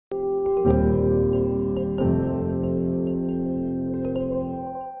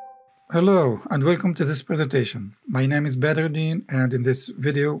Hello and welcome to this presentation. My name is Badruddin, and in this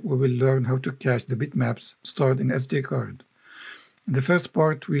video we will learn how to cache the bitmaps stored in SD card. In the first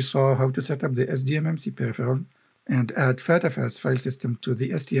part we saw how to set up the SDMMC peripheral and add FATFS file system to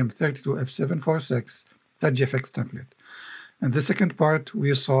the STM32F746 TouchGFX template. In the second part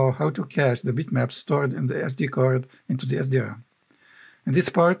we saw how to cache the bitmaps stored in the SD card into the SDRAM. In this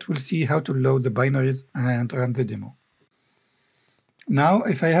part we'll see how to load the binaries and run the demo. Now,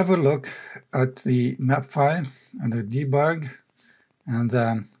 if I have a look at the map file and the debug, and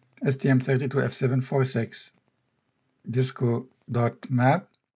then STM32F746 disco.map.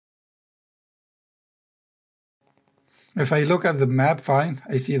 If I look at the map file,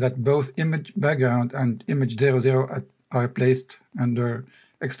 I see that both image background and image 00 are placed under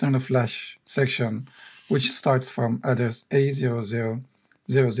external flash section, which starts from address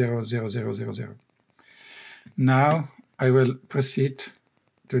A00000000. Now, I will proceed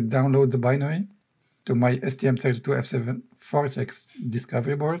to download the binary to my STM32F746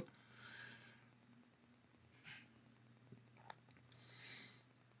 discovery board.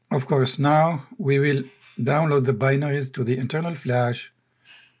 Of course, now we will download the binaries to the internal flash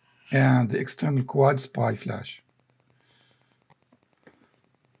and the external quad SPI flash.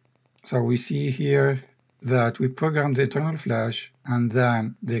 So we see here that we programmed the internal flash and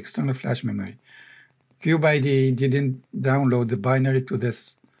then the external flash memory. CubeID didn't download the binary to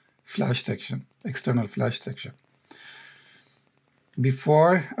this flash section, external flash section.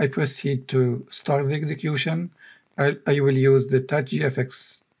 Before I proceed to start the execution, I will use the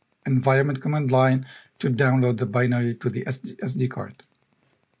TouchGFX environment command line to download the binary to the SD card.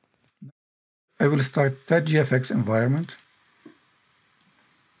 I will start TouchGFX environment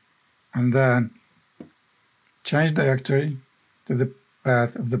and then change directory to the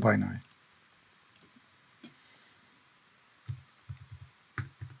path of the binary.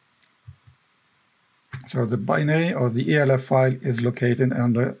 So the binary or the ELF file is located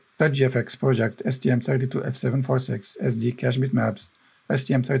on the TouchGFX project STM32F746 SD cache bitmaps,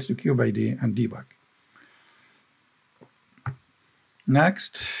 STM32 CubeID, and debug.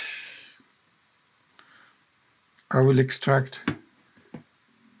 Next, I will extract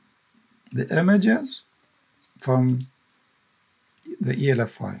the images from the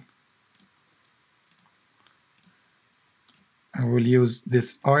ELF file. I will use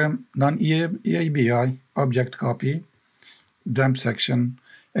this RM non-EABI object copy, dump section,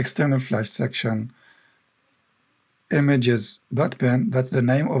 external flash section, images.bin, that's the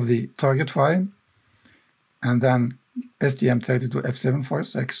name of the target file, and then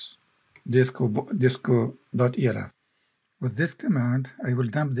STM32F746 disco.elf. With this command, I will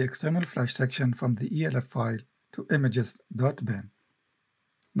dump the external flash section from the ELF file to images.bin.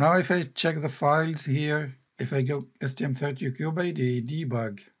 Now if I check the files here, if I go STM32 CubeID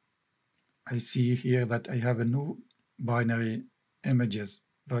debug, I see here that I have a new binary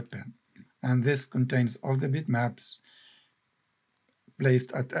images.bin, and this contains all the bitmaps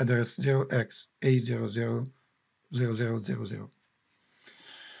placed at address 0x A000000.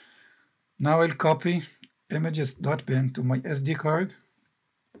 Now I'll copy images.bin to my SD card.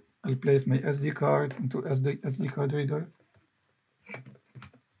 I'll place my SD card into SD card reader.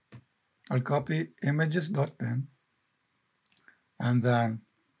 I'll copy images.bin and then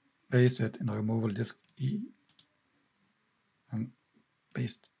paste it in the removal disk E and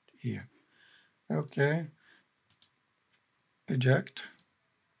paste here. Okay. Eject.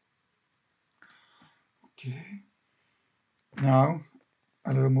 Okay. Now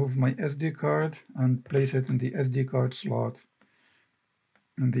I'll remove my SD card and place it in the SD card slot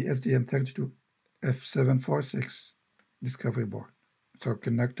in the STM32F746 discovery board. So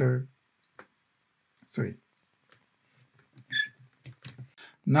connector 3.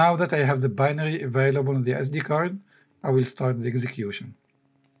 Now that I have the binary available on the SD card, I will start the execution.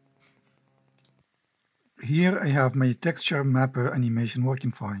 Here I have my texture mapper animation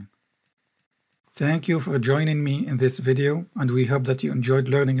working fine. Thank you for joining me in this video, and we hope that you enjoyed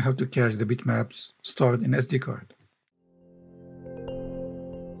learning how to cache the bitmaps stored in SD card.